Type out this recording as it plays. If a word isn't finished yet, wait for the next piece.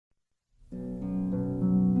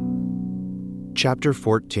Chapter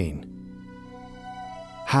 14.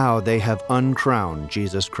 How they have uncrowned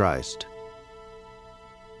Jesus Christ.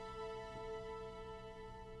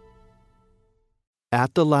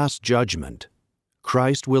 At the last judgment,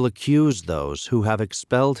 Christ will accuse those who have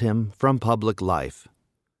expelled him from public life,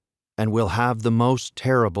 and will have the most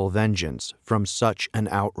terrible vengeance from such an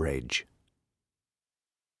outrage.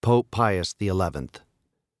 Pope Pius XI.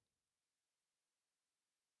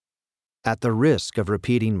 At the risk of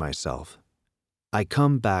repeating myself, I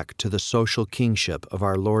come back to the social kingship of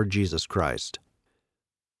our Lord Jesus Christ,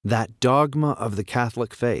 that dogma of the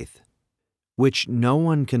Catholic faith, which no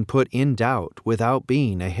one can put in doubt without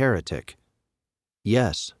being a heretic.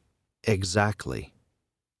 Yes, exactly,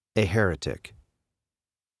 a heretic.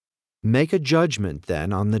 Make a judgment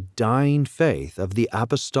then on the dying faith of the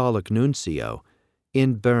Apostolic Nuncio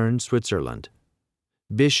in Bern, Switzerland,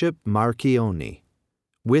 Bishop Marchioni,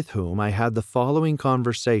 with whom I had the following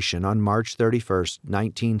conversation on March 31st,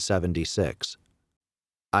 1976.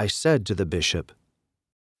 I said to the bishop,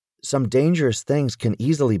 "Some dangerous things can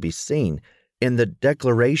easily be seen in the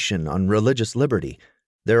Declaration on Religious Liberty.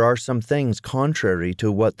 There are some things contrary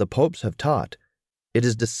to what the popes have taught. It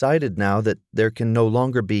is decided now that there can no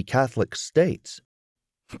longer be Catholic states."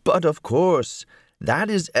 "But of course, that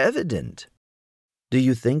is evident." "Do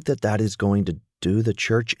you think that that is going to do the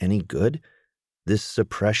Church any good? This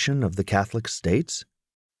suppression of the Catholic states?"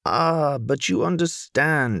 But you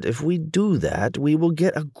understand, if we do that, we will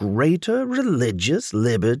get a greater religious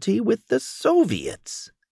liberty with the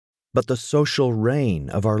Soviets." "But the social reign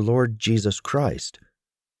of our Lord Jesus Christ,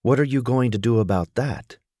 what are you going to do about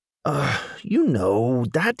that?"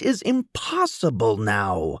 That is impossible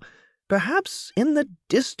now. Perhaps in the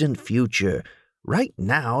distant future. Right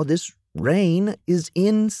now, this reign is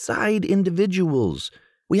inside individuals.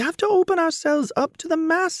 We have to open ourselves up to the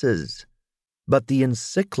masses." "But the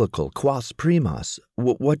encyclical Quas Primas,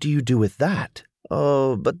 what do you do with that?"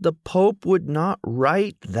 But the Pope would not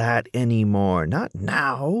write that anymore, not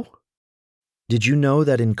now." "Did you know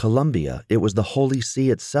that in Colombia it was the Holy See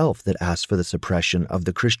itself that asked for the suppression of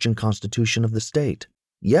the Christian constitution of the state?"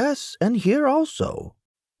 "Yes, and here also."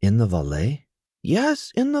 "In the Valais?"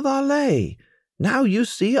 "Yes, in the Valais. Now you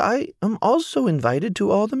see I am also invited to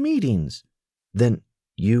all the meetings." "Then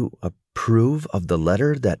you approve of the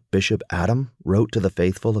letter that Bishop Adam wrote to the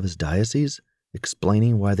faithful of his diocese,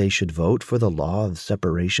 explaining why they should vote for the law of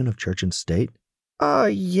separation of church and state?"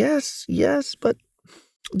 Yes, but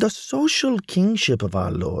the social kingship of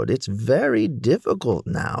our Lord, it's very difficult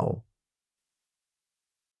now."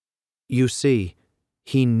 You see,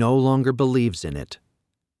 he no longer believes in it.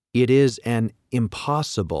 It is an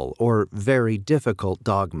impossible or very difficult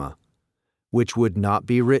dogma, which would not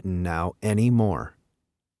be written now any more.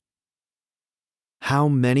 How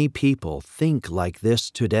many people think like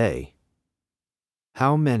this today?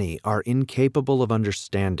 How many are incapable of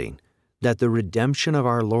understanding that the redemption of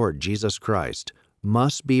our Lord Jesus Christ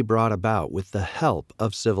must be brought about with the help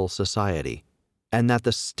of civil society, and that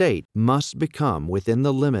the state must become, within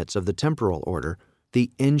the limits of the temporal order,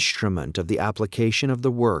 the instrument of the application of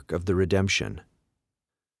the work of the redemption?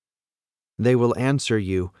 They will answer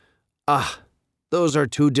you, "Those are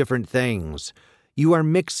two different things. You are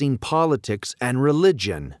mixing politics and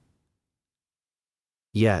religion."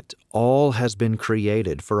 Yet all has been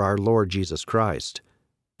created for our Lord Jesus Christ,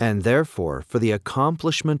 and therefore for the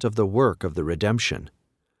accomplishment of the work of the redemption.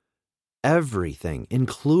 Everything,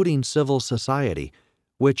 including civil society,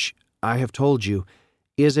 which, I have told you,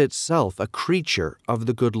 is itself a creature of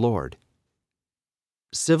the good Lord.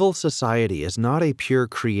 Civil society is not a pure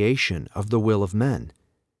creation of the will of men.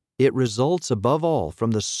 It results above all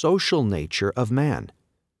from the social nature of man,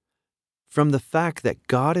 from the fact that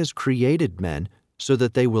God has created men so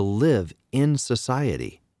that they will live in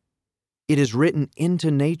society. It is written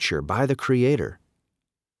into nature by the Creator.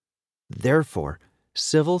 Therefore,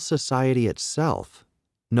 civil society itself,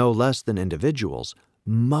 no less than individuals,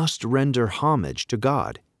 must render homage to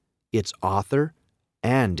God, its author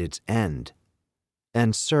and its end,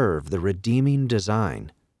 and serve the redeeming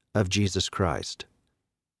design of Jesus Christ.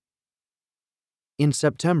 In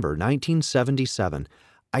September 1977,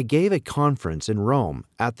 I gave a conference in Rome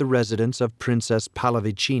at the residence of Princess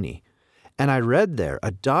Pallavicini, and I read there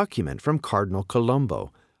a document from Cardinal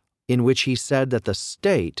Colombo, in which he said that the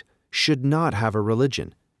state should not have a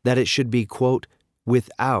religion, that it should be, quote,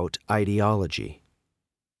 "without ideology."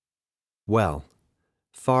 Well,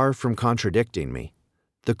 far from contradicting me,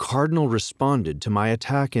 the Cardinal responded to my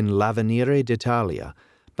attack in L'Avvenire d'Italia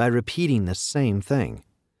by repeating the same thing,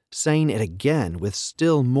 saying it again with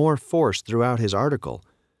still more force throughout his article,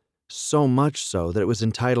 so much so that it was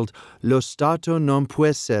entitled Lo Stato non può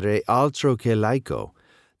essere altro che laico.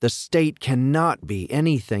 The state cannot be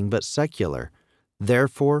anything but secular,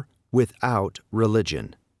 therefore without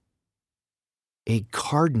religion. A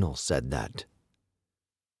cardinal said that.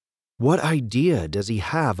 What idea does he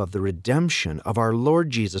have of the redemption of our Lord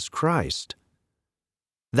Jesus Christ?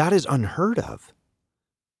 That is unheard of.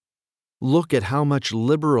 Look at how much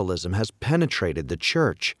liberalism has penetrated the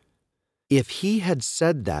church. If he had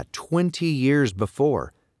said that 20 years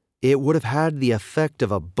before, it would have had the effect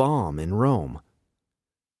of a bomb in Rome.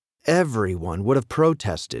 Everyone would have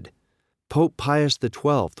protested. Pope Pius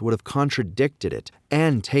XII would have contradicted it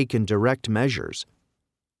and taken direct measures.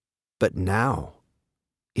 But now,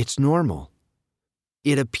 it's normal.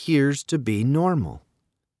 It appears to be normal.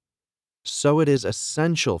 So it is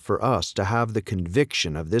essential for us to have the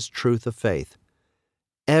conviction of this truth of faith.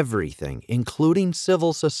 Everything, including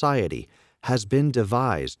civil society, has been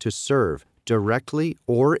devised to serve, directly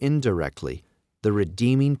or indirectly, the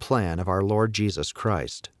redeeming plan of our Lord Jesus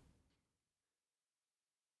Christ.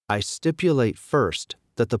 I stipulate first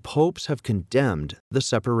that the popes have condemned the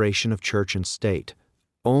separation of church and state,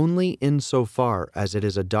 only insofar as it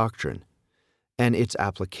is a doctrine, and its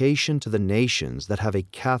application to the nations that have a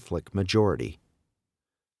Catholic majority.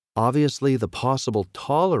 Obviously, the possible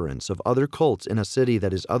tolerance of other cults in a city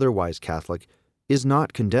that is otherwise Catholic is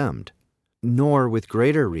not condemned, nor, with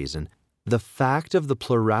greater reason, the fact of the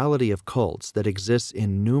plurality of cults that exists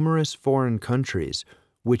in numerous foreign countries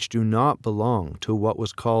which do not belong to what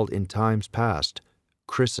was called in times past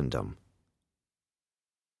Christendom.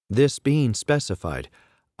 This being specified,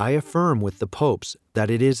 I affirm with the popes that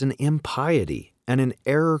it is an impiety and an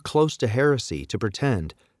error close to heresy to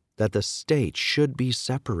pretend that the state should be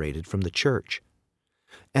separated from the church,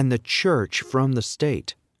 and the church from the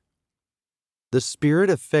state. The spirit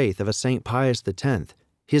of faith of a St. Pius X,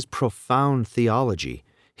 his profound theology,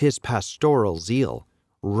 his pastoral zeal,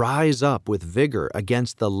 rise up with vigor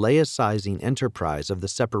against the laicizing enterprise of the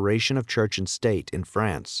separation of church and state in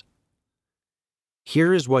France.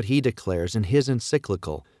 Here is what he declares in his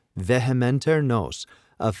encyclical Vehementer Nos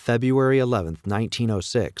of February 11,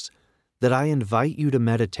 1906, that I invite you to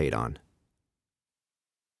meditate on.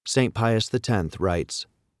 St. Pius X writes,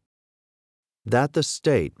 "That the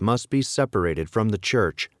state must be separated from the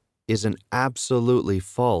church is an absolutely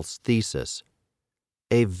false thesis,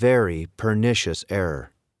 a very pernicious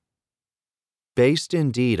error. Based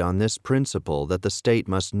indeed on this principle that the state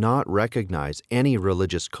must not recognize any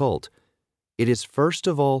religious cult, it is first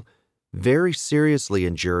of all very seriously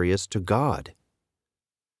injurious to God.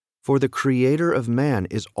 For the Creator of man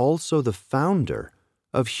is also the founder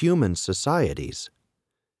of human societies.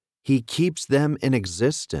 He keeps them in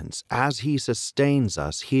existence as He sustains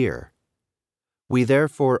us here. We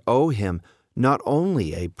therefore owe Him not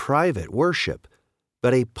only a private worship,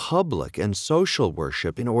 but a public and social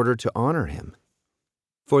worship in order to honor Him.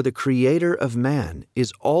 For the Creator of man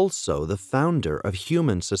is also the founder of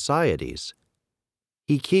human societies.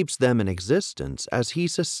 He keeps them in existence as He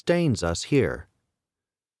sustains us here.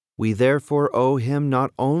 We therefore owe Him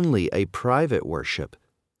not only a private worship,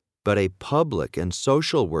 but a public and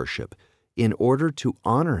social worship in order to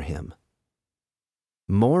honor Him.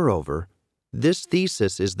 Moreover, this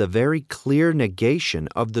thesis is the very clear negation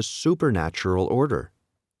of the supernatural order.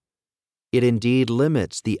 It indeed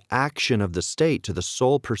limits the action of the state to the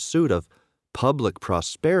sole pursuit of public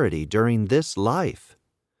prosperity during this life,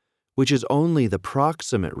 which is only the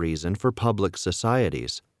proximate reason for public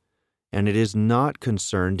societies, and it is not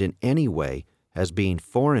concerned in any way as being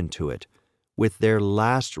foreign to it with their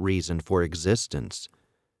last reason for existence,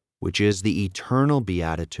 which is the eternal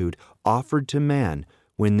beatitude offered to man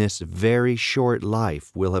when this very short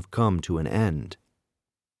life will have come to an end.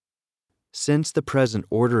 Since the present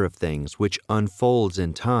order of things which unfolds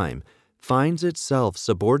in time finds itself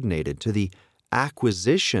subordinated to the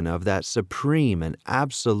acquisition of that supreme and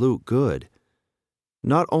absolute good,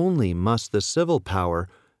 not only must the civil power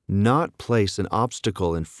not place an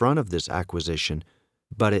obstacle in front of this acquisition,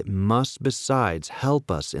 but it must besides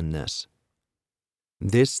help us in this.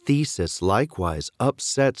 This thesis likewise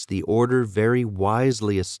upsets the order very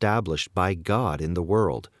wisely established by God in the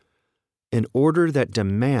world, an order that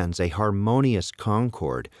demands a harmonious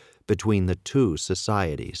concord between the two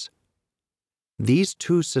societies. These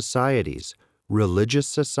two societies, religious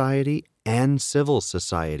society and civil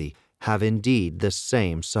society, have indeed the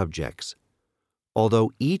same subjects,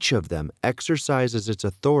 although each of them exercises its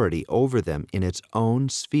authority over them in its own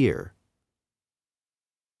sphere.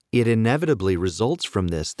 It inevitably results from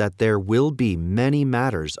this that there will be many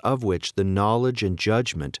matters of which the knowledge and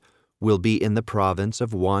judgment will be in the province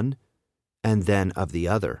of one and then of the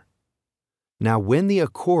other. Now, when the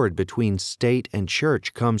accord between state and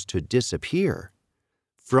church comes to disappear,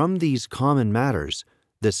 from these common matters,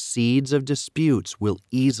 the seeds of disputes will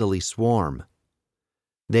easily swarm.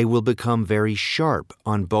 They will become very sharp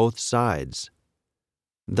on both sides.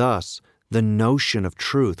 Thus, the notion of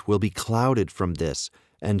truth will be clouded from this,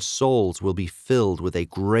 and souls will be filled with a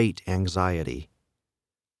great anxiety.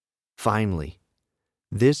 Finally,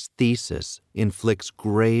 this thesis inflicts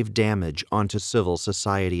grave damage onto civil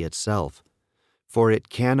society itself, for it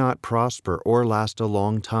cannot prosper or last a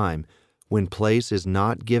long time when place is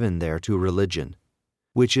not given there to religion,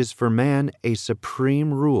 which is for man a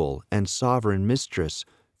supreme rule and sovereign mistress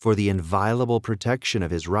for the inviolable protection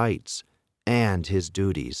of his rights and his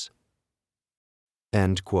duties.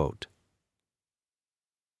 End quote.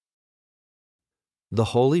 The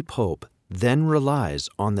Holy Pope then relies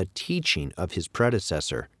on the teaching of his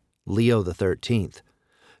predecessor, Leo XIII,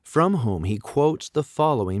 from whom he quotes the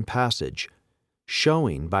following passage,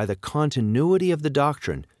 showing by the continuity of the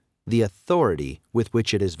doctrine the authority with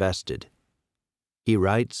which it is vested. He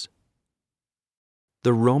writes,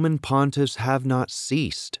 "The Roman pontiffs have not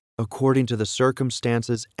ceased, according to the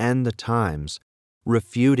circumstances and the times,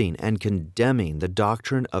 refuting and condemning the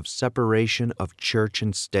doctrine of separation of church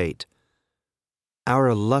and state. Our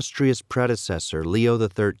illustrious predecessor, Leo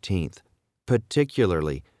XIII,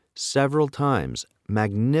 particularly, several times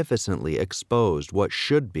magnificently exposed what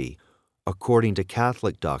should be, according to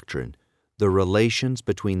Catholic doctrine, the relations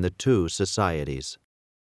between the two societies."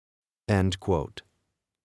 End quote.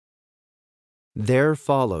 There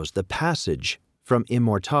follows the passage from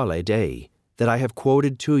Immortale Dei that I have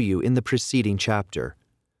quoted to you in the preceding chapter,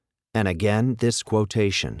 and again this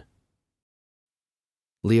quotation.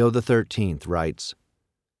 Leo XIII writes,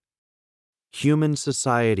 "Human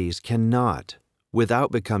societies cannot,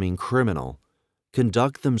 without becoming criminal,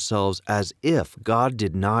 conduct themselves as if God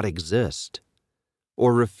did not exist,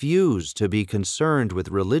 or refuse to be concerned with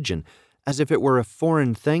religion as if it were a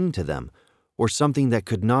foreign thing to them, or something that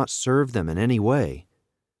could not serve them in any way.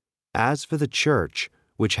 As for the Church,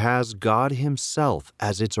 which has God Himself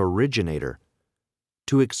as its originator,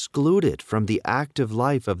 to exclude it from the active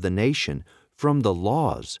life of the nation, from the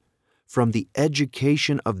laws, from the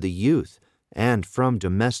education of the youth, and from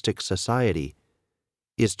domestic society,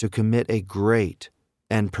 is to commit a great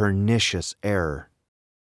and pernicious error."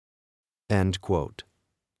 End quote.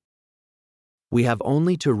 We have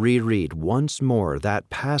only to reread once more that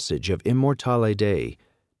passage of Immortale Dei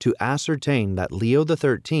to ascertain that Leo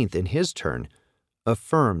XIII, in his turn,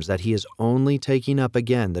 affirms that he is only taking up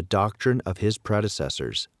again the doctrine of his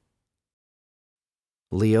predecessors.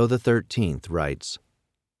 Leo XIII writes,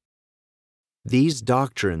 "These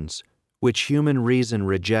doctrines, which human reason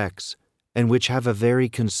rejects, and which have a very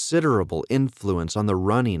considerable influence on the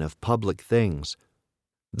running of public things,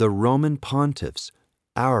 the Roman pontiffs,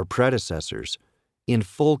 our predecessors, in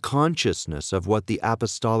full consciousness of what the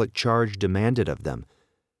apostolic charge demanded of them,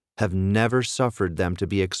 have never suffered them to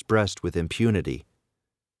be expressed with impunity,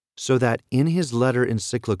 so that in his letter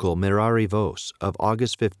encyclical Mirari Vos of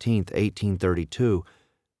August 15, 1832,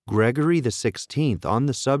 Gregory XVI, on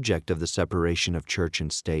the subject of the separation of church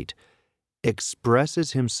and state,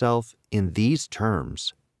 expresses himself in these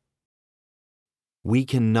terms: We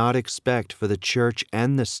cannot expect for the church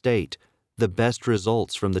and the state the best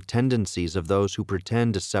results from the tendencies of those who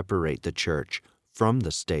pretend to separate the church from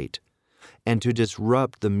the state and to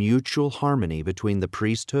disrupt the mutual harmony between the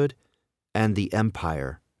priesthood and the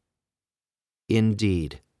empire.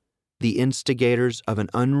 Indeed, the instigators of an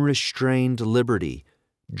unrestrained liberty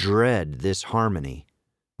dread this harmony,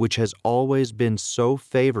 which has always been so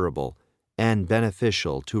favorable and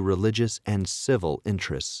beneficial to religious and civil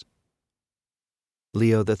interests."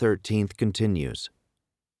 Leo XIII continues,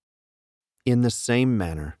 "In the same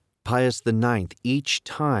manner, Pius IX, each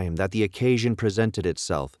time that the occasion presented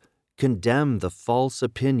itself, condemned the false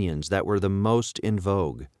opinions that were the most in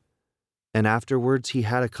vogue, and afterwards he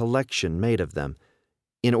had a collection made of them,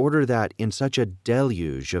 in order that in such a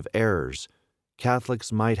deluge of errors,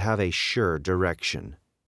 Catholics might have a sure direction."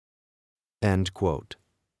 End quote.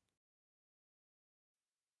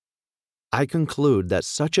 I conclude that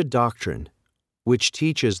such a doctrine, which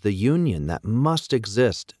teaches the union that must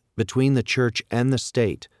exist between the Church and the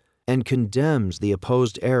state, and condemns the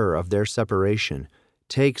opposed error of their separation,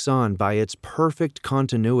 takes on by its perfect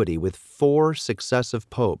continuity with 4 successive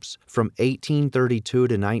popes from 1832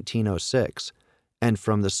 to 1906, and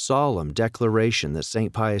from the solemn declaration that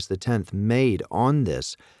St. Pius X made on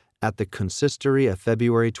this at the consistory of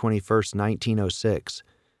February 21, 1906,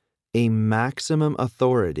 a maximum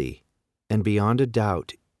authority, and beyond a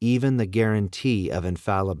doubt, even the guarantee of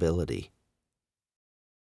infallibility.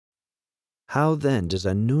 How then does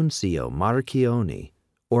a Nuncio Marchione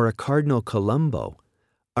or a Cardinal Colombo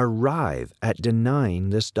arrive at denying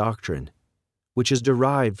this doctrine, which is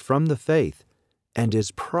derived from the faith and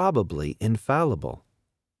is probably infallible?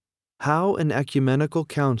 How an ecumenical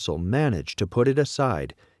council managed to put it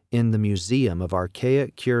aside in the museum of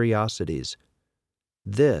archaic curiosities?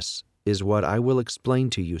 This is what I will explain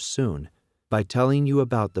to you soon by telling you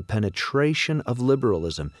about the penetration of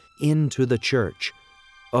liberalism into the church,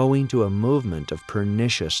 owing to a movement of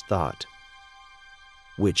pernicious thought,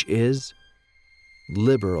 which is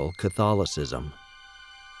liberal Catholicism.